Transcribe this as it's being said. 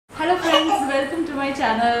to my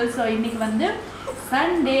channel. So இன்னைக்கு வந்து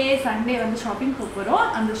Sunday வந்து ஷாப்பிங் போறோம்.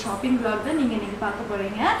 அந்த ஷாப்பிங் vlog தான் நீங்க இன்னைக்கு பார்க்க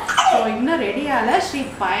போறீங்க. So இன்னும் ரெடி ஆல ஸ்ரீ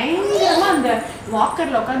பயங்கரமா அந்த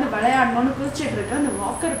வாக்கர்ல உட்கார்ந்து விளையாடணும்னு குளிச்சிட்டு இருக்கு. அந்த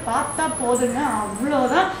வாக்கர் பார்த்தா போதுங்க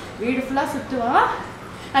அவ்வளவுதான் வீடு ஃபுல்லா சுத்துவா.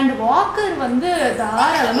 அண்ட் வாக்கர் வந்து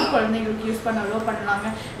தாராளமாக குழந்தைங்களுக்கு யூஸ் பண்ண அலோவ் பண்ணலாங்க.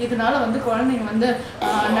 இதனால வந்து குழந்தைங்க வந்து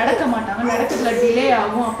நடக்க மாட்டாங்க, நடக்கிறதுல டிலே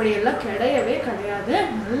ஆகும், அப்படியெல்லாம் கிடையாது.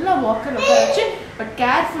 நல்லா வாக்கர் உட்காரச்சு பட்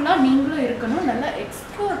கேர்ஃபுல்லாக நீங்களும் இருக்கணும், நல்லா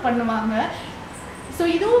எக்ஸ்ப்ளோர் பண்ணுவாங்க. ஸோ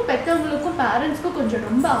இதுவும் பெற்றவங்களுக்கும் பேரண்ட்ஸ்க்கும் கொஞ்சம்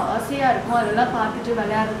ரொம்ப ஆசையாக இருக்கும், அதெல்லாம் பார்த்துட்டு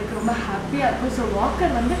விளையாடுறதுக்கு ரொம்ப ஹாப்பியாக இருக்கும். ஸோ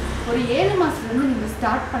வாக்கர் வந்து ஒரு 7 மாதத்துலேருந்து நீங்கள்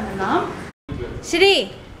ஸ்டார்ட் பண்ணலாம். ஸ்ரீ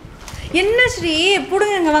என்ன ஸ்ரீ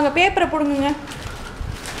பிடுங்குங்க, வாங்க பேப்பரை பிடுங்குங்க.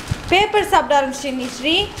 பேப்பர் சாப்பிட ஆரம்பிச்சிட்டே நீ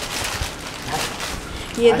ஸ்ரீ.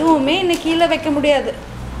 எதுவுமே இன்னும் கீழே வைக்க முடியாது.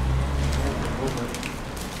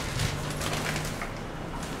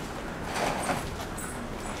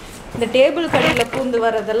 இந்த டேபிள் கடியில் பூந்து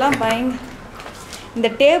வர்றதெல்லாம் இந்த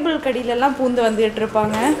டேபிள் கடியிலெல்லாம் பூந்து வந்துட்டு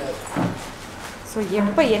இருப்பாங்க. ஸோ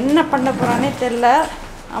எப்போ என்ன பண்ண போகிறானே தெரில.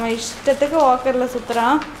 அவன் இஷ்டத்துக்கு வாக்கரில்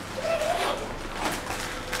சுற்றுறான்.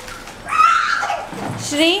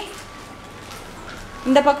 ஸ்ரீ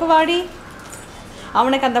இந்த பக்கம் வாடி.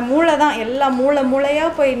 அவனுக்கு அந்த மூளை தான், எல்லா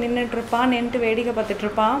மூளையாக போய் நின்றுட்டுருப்பான், நின்றுட்டு வேடிக்கை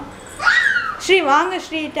பார்த்துட்ருப்பான். ஸ்ரீ வாங்க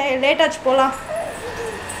ஸ்ரீ, லேட்டாச்சு போகலாம்.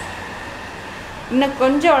 இன்னும்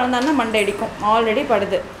கொஞ்சம் வளர்ந்தான்னா மண்டை அடிக்கும், ஆல்ரெடி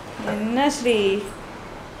படுது. என்ன ஸ்ரீ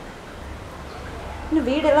இன்னும்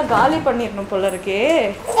வீடெல்லாம் காலி பண்ணிடணும் போல இருக்கே.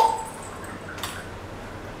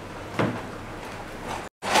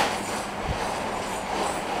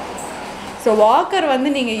 ஸோ வாக்கர் வந்து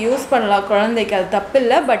நீங்கள் யூஸ் பண்ணலாம் குழந்தைக்கு, அது தப்பு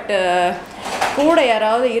இல்லை. பட்டு கூட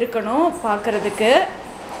யாராவது இருக்கணும் பார்க்குறதுக்கு.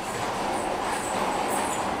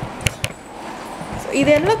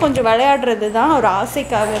 இதெல்லாம் கொஞ்சம் விளையாடுறது தான், ஒரு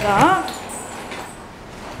ஆசைக்காக தான்.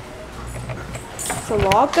 ஸோ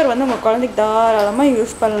வாக்கர் வந்து உங்கள் குழந்தைக்கு தாராளமாக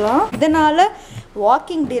யூஸ் பண்ணலாம். இதனால்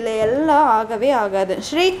வாக்கிங் டிலே எல்லாம் ஆகவே ஆகாது.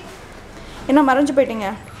 ஸ்ரீ என்ன மறைஞ்சு போயிட்டீங்க?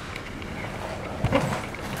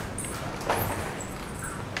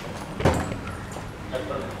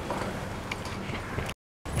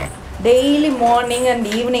 டெய்லி மார்னிங் அண்ட்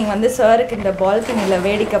ஈவினிங் வந்து சாருக்கு இந்த பால்கனியில்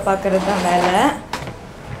வேடிக்கை பார்க்கறது தான் வேலை.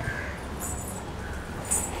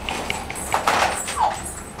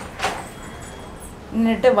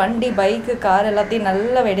 நின்றுட்டு வண்டி, பைக்கு, கார் எல்லாத்தையும்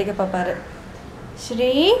நல்லா வேடிக்கை பார்ப்பாரு. ஸ்ரீ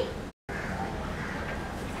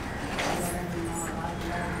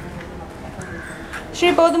ஸ்ரீ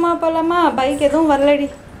போதுமா போகலாமா? பைக் எதுவும் வரலடி.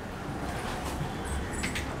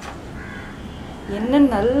 என்ன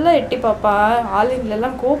நல்லா எட்டி பாப்பா,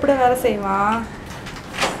 ஆளுங்களெல்லாம் கூப்பிட வேற செய்வான்.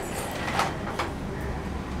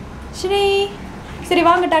 ஸ்ரீ சரி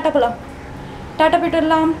வாங்க டாட்டா போகலாம். டாட்டா போய்ட்டு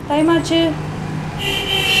வரலாம், டைம் ஆச்சு.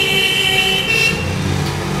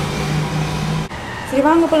 சரி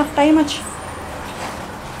வாங்க போகலாம், டைம் ஆச்சு.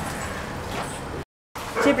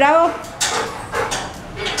 சரி பிராவோ.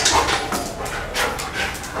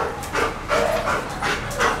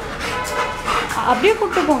 அப்படியே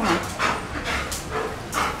கூப்பிட்டு போங்க.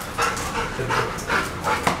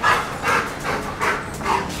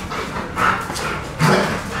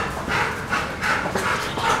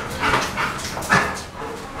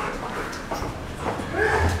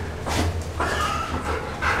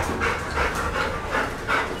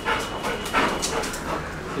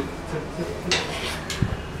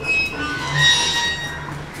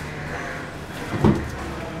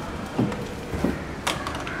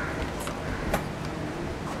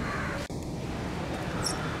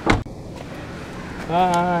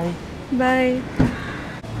 Bye. Bye.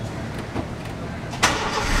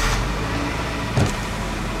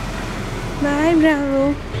 Bye, Bravo.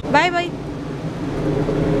 Bye, bye.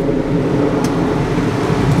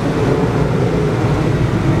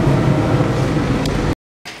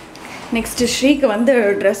 Next ஸ்ரீக்கு வந்து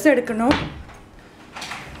ட்ரெஸ் எடுக்கணும்.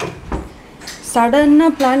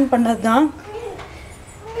 சடனாக பிளான் பண்ணது தான்.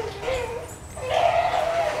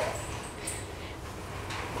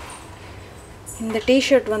 இந்த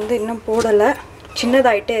டிஷர்ட் வந்து இன்னும் போடலை,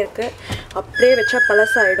 சின்னதாகிட்டே இருக்குது. அப்படியே வச்சா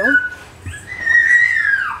பழசாயிடும்.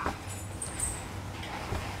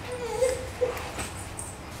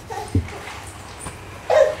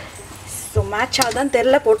 ஸோ மேட்சாக தான்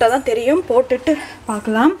தெரில, போட்டால் தான் தெரியும். போட்டுட்டு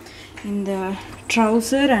பார்க்கலாம். இந்த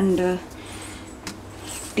ட்ரௌசர் அண்டு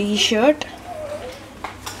டிஷர்ட்.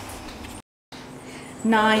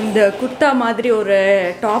 நான் இந்த குர்தா மாதிரி ஒரு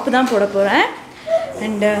டாப் தான் போட போகிறேன்.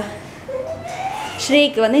 அண்டு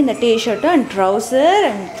ஸ்ரீக்கு வந்து இந்த T shirt and trouser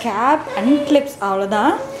and gap and clips,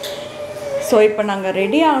 அவ்வளோதான். ஸோ இப்போ நாங்கள்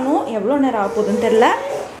ரெடி ஆகணும். எவ்வளோ நேரம் ஆக போகுதுன்னு தெரில.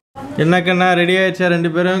 என்னக்கண்ணா ரெடி ஆயிடுச்சா?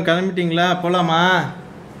 ரெண்டு பேரும் கிளம்பிட்டீங்களா? போகலாமா?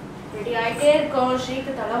 ரெடி ஆயிட்டே இருக்கோம்.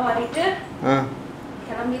 ஸ்ரீக்கு தலை வாரிட்டு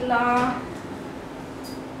கிளம்பிடலாம்.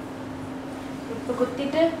 இப்போ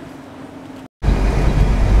குத்திட்டு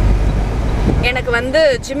எனக்கு வந்து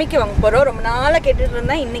ஜிமிக்கு வாங்க போகிறோம். ரொம்ப நாளாக கேட்டுட்டு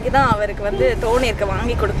இருந்தேன். இன்றைக்கி தான் அவருக்கு வந்து தோணியிருக்க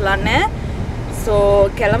வாங்கி கொடுக்கலான்னு. ஸோ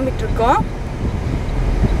கிளம்பிட்டுருக்கோம்.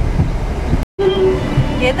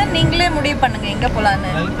 எதை நீங்களே முடிவு பண்ணுங்க எங்கே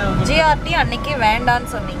போகலான்னு. ஜிஆர்டி அன்னைக்கு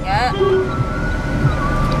வேண்டான்னு சொன்னீங்க.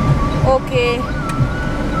 ஓகே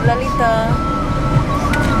லலிதா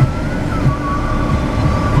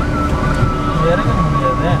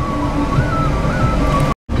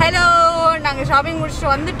ஹலோ, நாங்கள் ஷாப்பிங்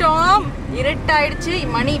முடிச்சுட்டு வந்துட்டோம். இருட்டாயிடுச்சு.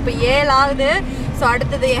 மணி இப்போ 7 ஆகுது. ஸோ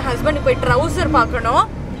அடுத்தது என் ஹஸ்பண்டுக்கு போய் ட்ரௌசர் பார்க்கணும்.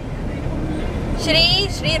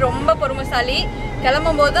 ஸ்ரீ ரொம்ப பொறுமைசாலி.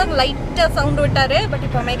 கிளம்பும் போது லைட்டாக சவுண்டு விட்டார். பட்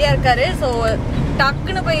இப்போ அமைதியாக இருக்காரு. ஸோ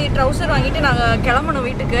டக்குன்னு போய் ட்ரௌசர் வாங்கிட்டு நாங்கள் கிளம்பணும்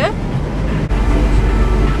வீட்டுக்கு.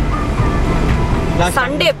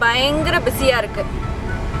 சண்டே பயங்கர பிஸியாக இருக்கு.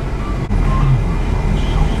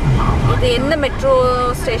 இது என்ன metro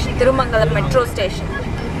station? Thirumangalam metro station.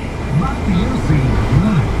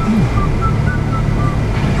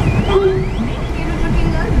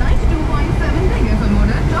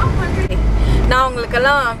 நான்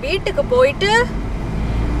உங்களுக்கெல்லாம் வீட்டுக்கு போயிட்டு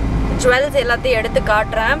ஜுவல்ஸ் எல்லாத்தையும் எடுத்து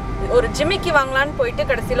காட்டுறேன். ஒரு ஜிமிக்கி வாங்கலான்னு போயிட்டு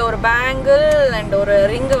கடைசியில் ஒரு பேங்கிள் அண்ட் ஒரு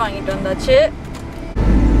ரிங்கு வாங்கிட்டு வந்தாச்சு.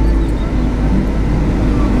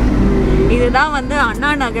 இதுதான் வந்து அண்ணா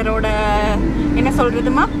நகரோட என்ன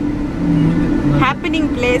சொல்றதுமா ஹேப்பனிங்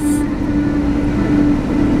பிளேஸ்.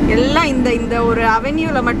 எல்லாம் இந்த ஒரு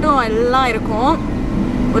அவென்யூவில் மட்டும் எல்லாம் இருக்கும்.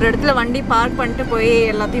 ஒரு இடத்துல வண்டி பார்க் பண்ணிட்டு போய்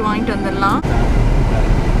எல்லாத்தையும் வாங்கிட்டு வந்துடலாம்.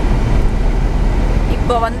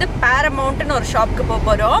 இப்போ வந்து பேரமௌண்ட்னு ஒரு ஷாப்புக்கு போக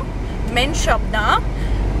போகிறோம். மென் ஷாப் தான்.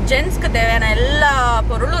 ஜென்ஸ்க்கு தேவையான எல்லா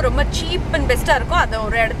பொருளும் ரொம்ப சீப் அண்ட் பெஸ்ட்டாக இருக்கும். அது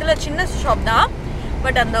ஒரு இடத்துல சின்ன ஷாப் தான்.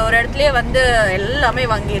 பட் அந்த ஒரு இடத்துலயே வந்து எல்லாமே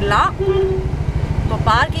வாங்கிடலாம். இப்போ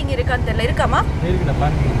பார்க்கிங் இருக்கான்னு தெரியல. இருக்காமா?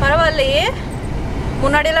 பரவாயில்லையே.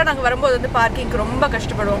 முன்னாடியெல்லாம் நாங்கள் வரும்போது வந்து பார்க்கிங்க்கு ரொம்ப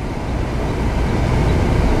கஷ்டப்படுவோம்.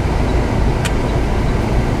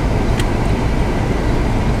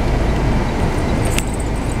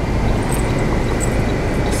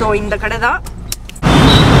 ஸோ இந்த கடை தான்.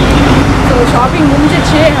 ஸோ ஷாப்பிங்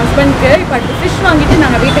முடிஞ்சிச்சு ஹஸ்பண்ட்க்கு. இப்போ அடுத்து ஃபிஷ் வாங்கிட்டு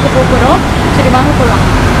நாங்கள் வீட்டுக்கு போக போகிறோம். சரி வாங்க போகலாம்.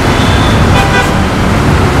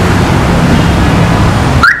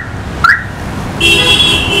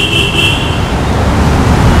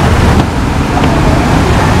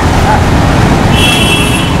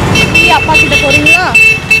 அப்பா கிட்ட போறீங்களா?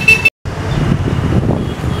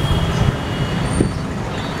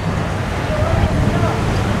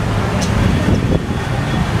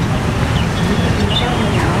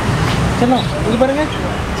 चलो ये பாருங்க.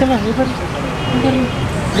 चलो ये பாருங்க.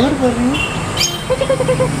 दूर பாருங்க.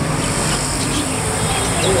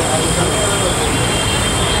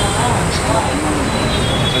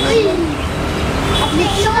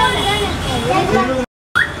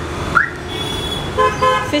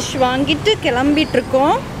 ஃபிஷ் வாங்கிட்டு கிளம்பிட்டு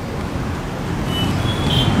இருக்கோம்.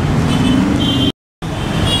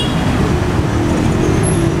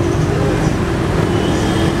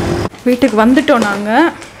 வீட்டுக்கு வந்துட்டோம் நாங்கள்.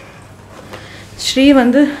 ஸ்ரீ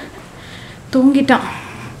வந்து தூங்கிட்டான்.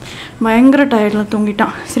 பயங்கர டயர்டில்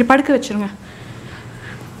தூங்கிட்டான். சரி படுக்க வச்சுருங்க.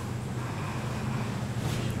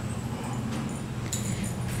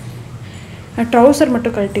 ட்ரௌசர்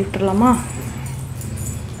மட்டும் கழட்டி விட்டுடலாமா?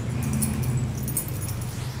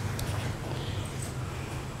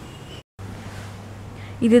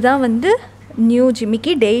 இதுதான் வந்து நியூ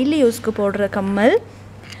ஜிமிக்கி டெய்லி யூஸ்க்கு போடுற கம்மல்.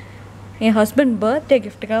 என் ஹஸ்பண்ட் பர்த்டே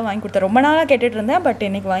கிஃப்ட்டுக்காக வாங்கி கொடுத்தாரு. ரொம்ப நாளாக கேட்டுட்டு இருந்தேன். பட்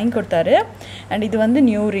இன்றைக்கி வாங்கி கொடுத்தாரு. அண்ட் இது வந்து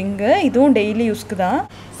நியூ ரிங்கு. இதுவும் டெய்லி யூஸ்க்கு தான்.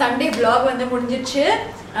 சண்டே vlog வந்து முடிஞ்சிடுச்சு.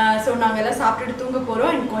 ஸோ நாங்கள் எல்லாம் சாப்பிட்டுட்டு தூங்க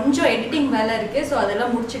போகிறோம். எனக்கு கொஞ்சம் எடிட்டிங் வேலை இருக்குது. ஸோ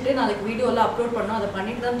அதெல்லாம் முடிச்சுட்டு நாளைக்கு வீடியோலாம் அப்லோட் பண்ணோம். அதை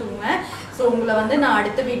பண்ணிட்டு தான் தூங்குவேன். ஸோ உங்களை வந்து நான்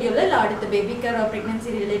அடுத்த வீடியோவில் இல்லை அடுத்த பேபி கேர்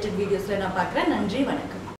ப்ரெக்னன்சி ரிலேட்டட் வீடியோஸில் நான் பார்க்குறேன். நன்றி, வணக்கம்.